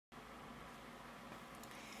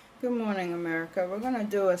Good morning, America. We're going to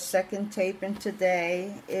do a second taping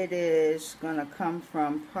today. It is going to come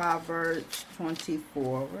from Proverbs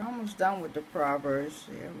 24. We're almost done with the Proverbs.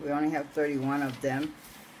 We only have 31 of them.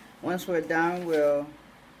 Once we're done, we'll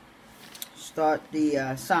start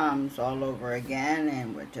the Psalms all over again,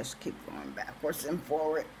 and we'll just keep going backwards and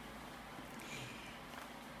forward.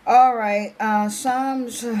 All right,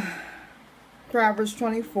 Proverbs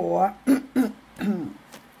 24.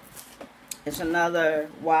 It's another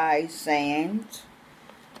wise saying.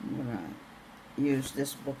 I'm going to use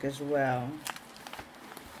this book as well.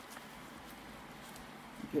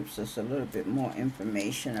 It gives us a little bit more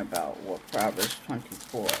information about what Proverbs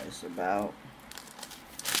 24 is about.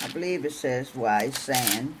 I believe it says wise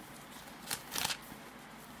saying.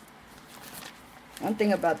 One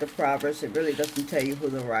thing about the Proverbs, it really doesn't tell you who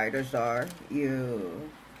the writers are. You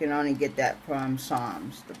can only get that from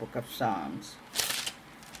Psalms, the book of Psalms.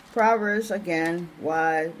 Proverbs, again,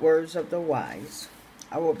 wise, words of the wise.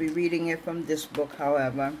 I will be reading it from this book,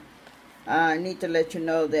 however. I need to let you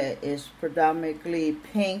know that it's predominantly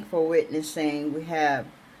pink for witnessing. We have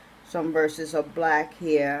some verses of black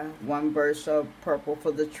here, one verse of purple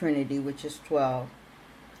for the Trinity, which is 12.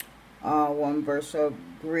 One verse of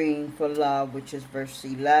green for love, which is verse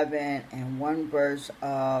 11, and one verse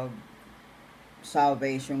of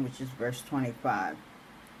salvation, which is verse 25.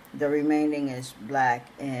 The remaining is black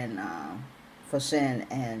and for sin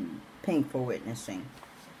and pink for witnessing.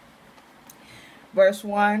 Verse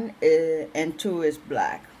 1 and 2 is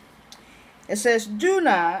black. It says, do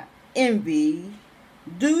not be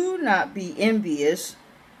envious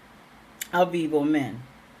of evil men,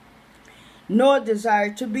 nor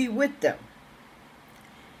desire to be with them.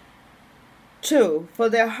 2, for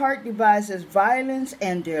their heart devises violence,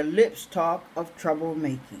 and their lips talk of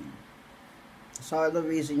troublemaking. That's all the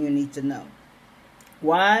reason you need to know.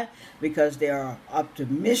 Why? Because they are up to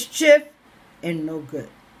mischief and no good.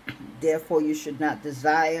 Therefore, you should not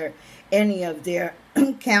desire any of their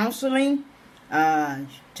counseling.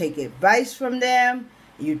 Take advice from them.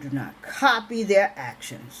 You do not copy their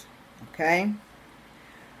actions. Okay?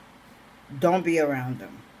 Don't be around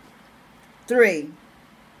them. 3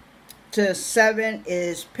 to 7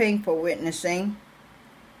 is pink for witnessing.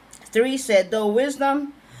 3 said,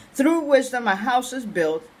 through wisdom a house is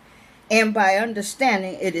built, and by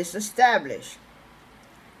understanding it is established.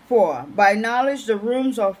 4, by knowledge the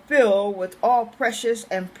rooms are filled with all precious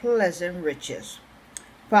and pleasant riches.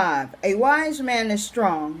 5, a wise man is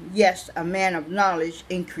strong. Yes, a man of knowledge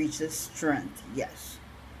increases strength. Yes.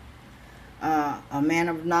 A man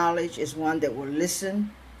of knowledge is one that will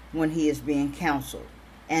listen when he is being counseled.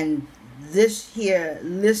 And this here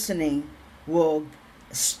listening will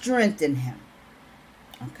strengthen him.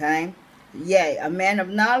 Okay? Yea, a man of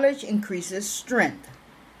knowledge increases strength.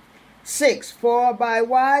 6, for by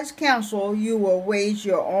wise counsel you will wage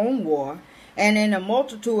your own war, and in a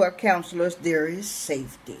multitude of counselors there is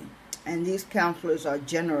safety. And these counselors are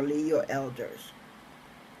generally your elders.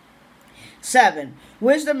 7,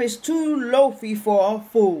 wisdom is too lofty for a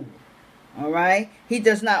fool. All right? He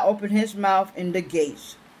does not open his mouth in the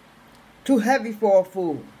gates. Too heavy for a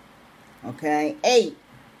fool. Okay? 8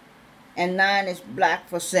 and 9 is black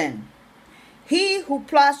for sin. He who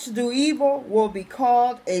plots to do evil will be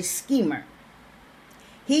called a schemer.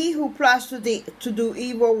 He who plots to do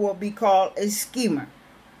evil will be called a schemer.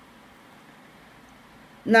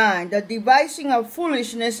 9, the devising of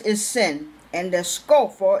foolishness is sin, and the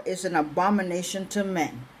scoffer is an abomination to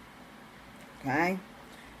men. Okay?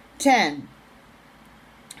 10,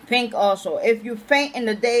 pink also. If you faint in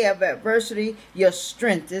the day of adversity, your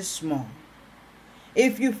strength is small.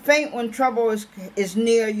 If you faint when trouble is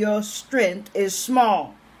near, your strength is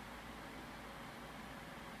small.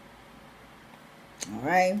 All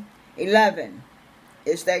right. 11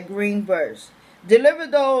 is that green verse. Deliver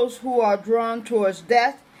those who are drawn towards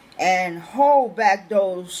death, and hold back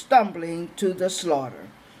those stumbling to the slaughter.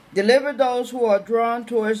 Deliver those who are drawn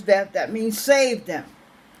towards death. That means save them.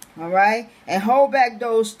 All right. And hold back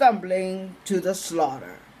those stumbling to the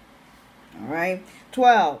slaughter. All right.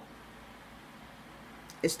 12.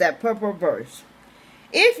 It's that purple verse.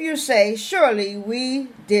 If you say, surely we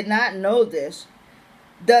did not know this,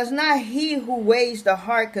 does not he who weighs the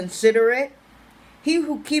heart consider it? He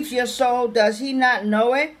who keeps your soul, does he not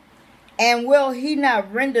know it? And will he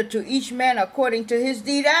not render to each man according to his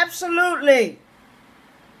deed? Absolutely.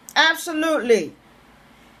 Absolutely.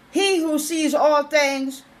 He who sees all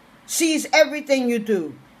things sees everything you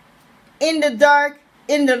do. In the dark,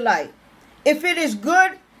 in the light. If it is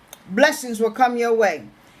good, blessings will come your way.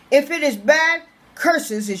 If it is bad,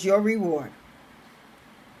 curses is your reward.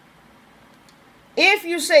 If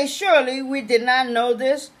you say, surely we did not know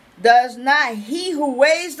this, does not he who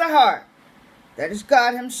weighs the heart, that is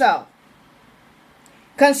God himself,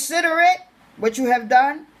 consider it what you have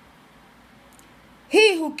done?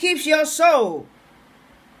 He who keeps your soul,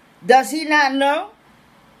 does he not know?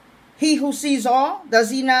 He who sees all, does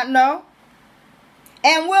he not know?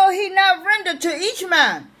 And will he not render to each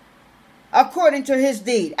man according to his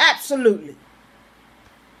deed? Absolutely.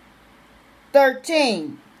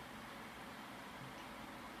 13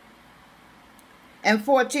 and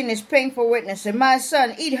 14 is painful witnessing. My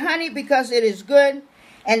son, eat honey because it is good,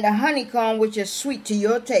 and the honeycomb which is sweet to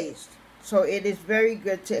your taste. So it is very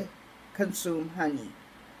good to consume honey.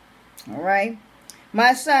 All right.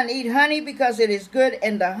 My son, eat honey because it is good,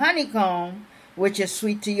 and the honeycomb which is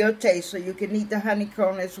sweet to your taste. So you can eat the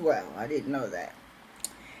honeycomb as well. I didn't know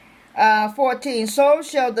that. 14. So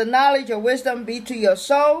shall the knowledge of wisdom be to your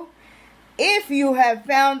soul. If you have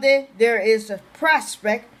found it, there is a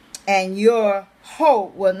prospect, and your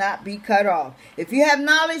hope will not be cut off. If you have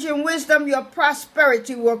knowledge and wisdom, your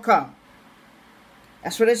prosperity will come.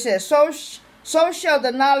 That's what it says. So shall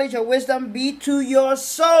the knowledge of wisdom be to your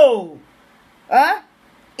soul.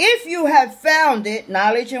 If you have found it,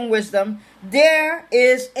 knowledge and wisdom, there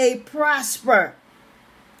is a prosper.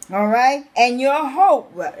 All right? And your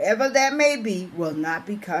hope, whatever that may be, will not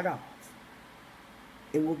be cut off.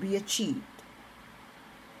 It will be achieved.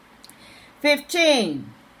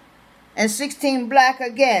 15 and 16 black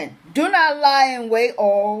again. Do not lie in wait,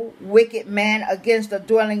 O wicked man, against the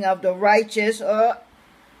dwelling of the righteous. Don't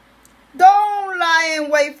lie in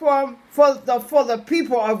wait for the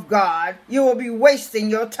people of God. You will be wasting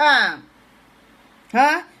your time.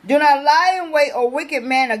 Do not lie in wait, O wicked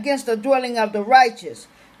man, against the dwelling of the righteous.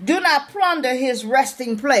 Do not plunder his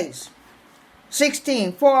resting place.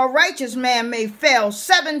 16. For a righteous man may fall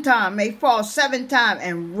 7 times,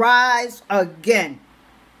 and rise again.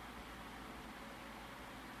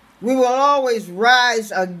 We will always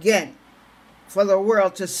rise again for the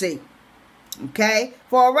world to see. Okay?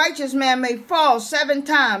 For a righteous man may fall 7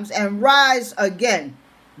 times and rise again,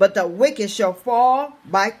 but the wicked shall fall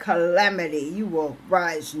by calamity. You will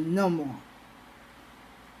rise no more.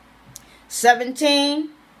 17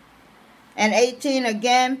 and 18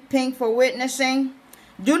 again, pink for witnessing.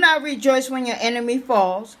 Do not rejoice when your enemy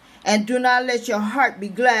falls, and do not let your heart be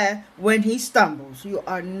glad when he stumbles. You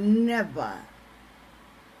are never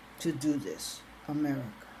to do this, America.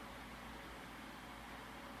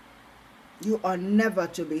 You are never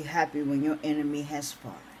to be happy when your enemy has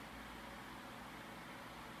fallen.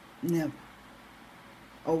 Never.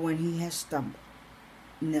 Or when he has stumbled.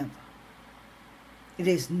 Never. It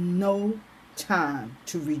is no time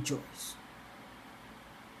to rejoice.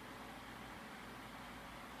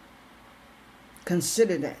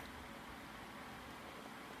 Consider that.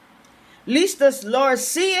 Lest the Lord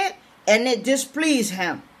see it and it displease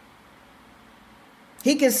him.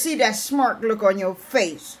 He can see that smart look on your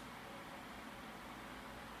face.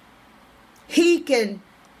 He can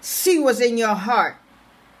see what's in your heart.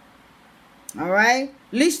 All right?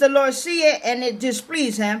 Lest the Lord see it and it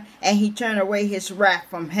displease him, and he turn away his wrath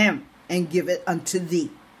from him and give it unto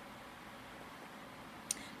thee.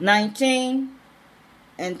 19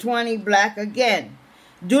 and 20 black again.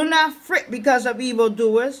 Do not fret because of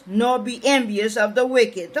evildoers, nor be envious of the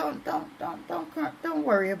wicked. Don't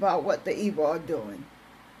worry about what the evil are doing.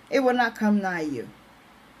 It will not come nigh you.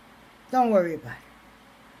 Don't worry about it.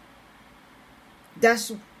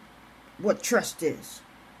 That's what trust is.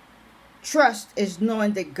 Trust is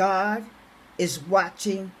knowing that God is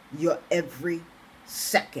watching your every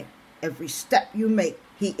second. Every step you make,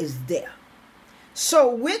 he is there.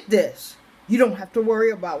 So with this, you don't have to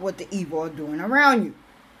worry about what the evil are doing around you,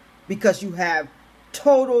 because you have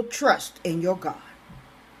total trust in your God.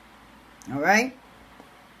 All right?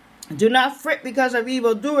 Do not fret because of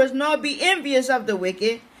evildoers, nor be envious of the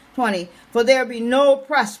wicked. 20. For there be no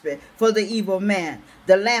prospect for the evil man.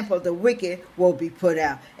 The lamp of the wicked will be put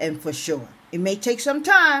out, and for sure. It may take some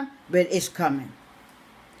time, but it's coming.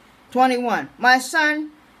 21. My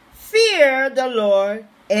son, fear the Lord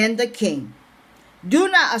and the king. Do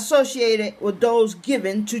not associate it with those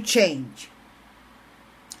given to change.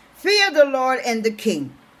 Fear the Lord and the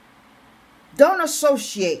king. Don't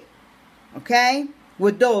associate, okay,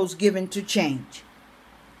 with those given to change.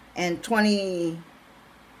 And 22.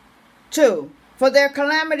 For their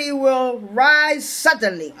calamity will rise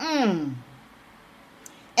suddenly. And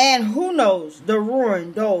who knows the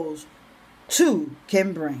ruin those two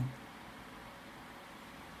can bring.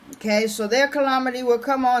 Okay, so their calamity will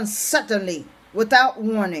come on suddenly, without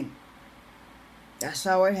warning. That's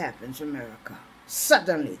how it happens, America.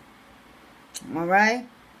 Suddenly. All right?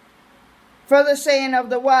 Further saying of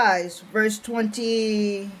the wise, verse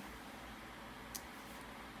 23.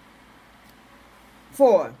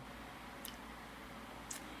 4.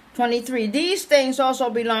 23. These things also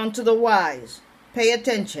belong to the wise. Pay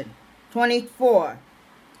attention. 24,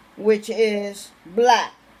 which is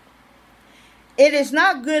black. It is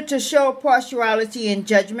not good to show partiality in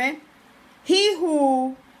judgment. He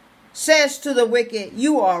who says to the wicked,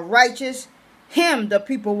 you are righteous, him the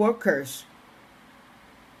people will curse.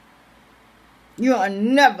 You are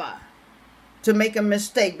never to make a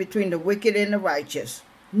mistake between the wicked and the righteous.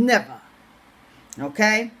 Never.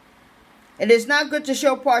 Okay? It is not good to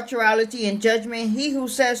show partiality in judgment. He who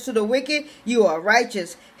says to the wicked, you are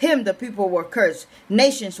righteous, him the people will curse.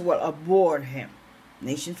 Nations will abhor him.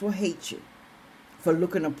 Nations will hate you for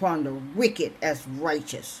looking upon the wicked as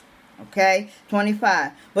righteous. Okay?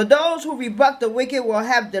 25. But those who rebuke the wicked will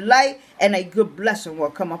have delight, and a good blessing will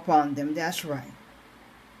come upon them. That's right.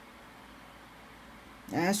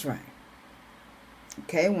 That's right.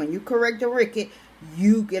 Okay? When you correct the wicked,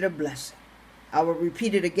 you get a blessing. I will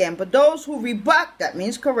repeat it again. But those who rebuke, that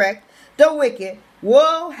means correct, the wicked,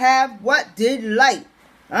 will have what? Delight.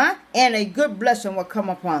 And a good blessing will come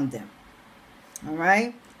upon them. All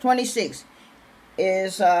right? 26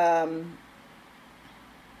 is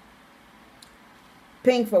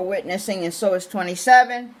pink for witnessing, and so is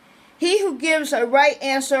 27. He who gives a right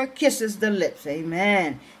answer kisses the lips.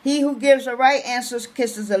 Amen. He who gives a right answer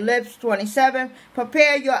kisses the lips. 27.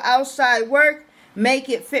 Prepare your outside work. Make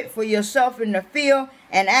it fit for yourself in the field.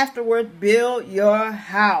 And afterward, build your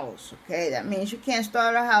house. Okay, that means you can't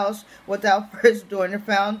start a house without first doing the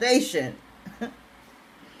foundation.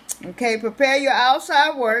 Okay, prepare your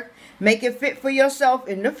outside work. Make it fit for yourself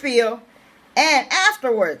in the field. And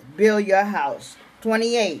afterwards, build your house.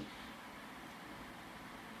 28.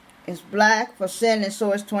 It's black for sin, and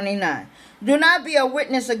so is 29. Do not be a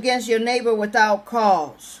witness against your neighbor without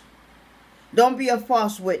cause. Don't be a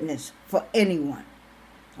false witness for anyone.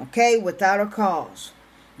 Okay, without a cause.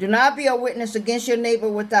 Do not be a witness against your neighbor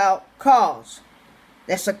without cause.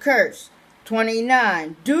 That's a curse.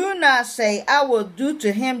 29. Do not say, I will do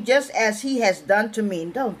to him just as he has done to me.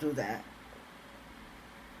 Don't do that.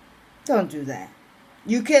 Don't do that.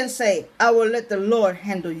 You can say, I will let the Lord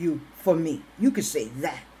handle you for me. You can say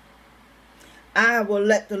that. I will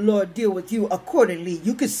let the Lord deal with you accordingly.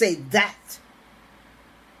 You can say that.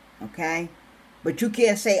 Okay? But you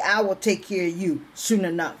can't say, I will take care of you soon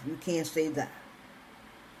enough. You can't say that.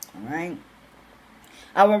 All right?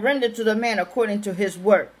 I will render to the man according to his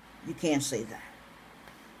work. You can't say that.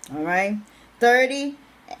 All right? 30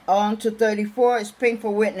 on to 34 is pink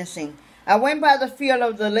for witnessing. I went by the field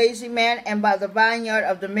of the lazy man and by the vineyard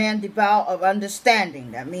of the man devoid of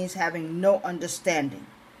understanding. That means having no understanding.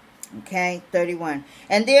 Okay, 31.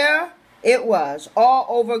 And there it was, all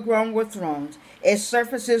overgrown with thorns. Its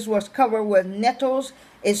surfaces was covered with nettles.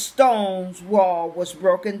 Its stones wall was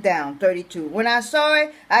broken down. 32. When I saw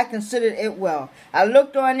it, I considered it well. I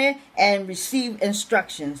looked on it and received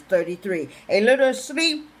instructions. 33. A little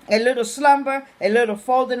sleep, a little slumber, a little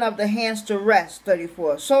folding of the hands to rest.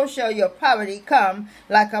 34. So shall your poverty come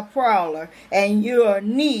like a prowler, and your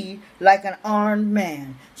need like an armed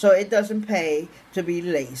man. So it doesn't pay to be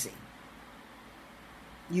lazy.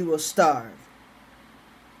 You will starve.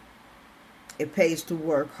 It pays to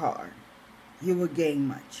work hard. You will gain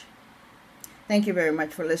much. Thank you very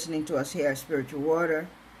much for listening to us here at Spiritual Water.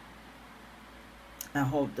 I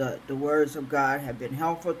hope the words of God have been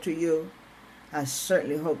helpful to you. I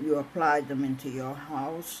certainly hope you applied them into your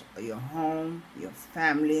house, or your home, your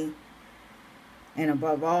family. And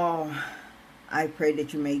above all, I pray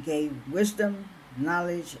that you may gain wisdom,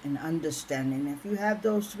 knowledge, and understanding. If you have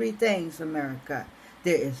those three things, America,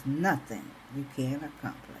 there is nothing you can't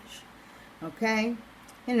accomplish. Okay?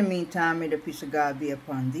 In the meantime, may the peace of God be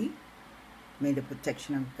upon thee. May the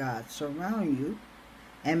protection of God surround you.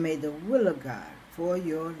 And may the will of God for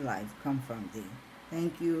your life come from thee.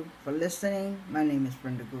 Thank you for listening. My name is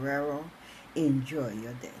Brenda Guerrero. Enjoy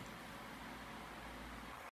your day.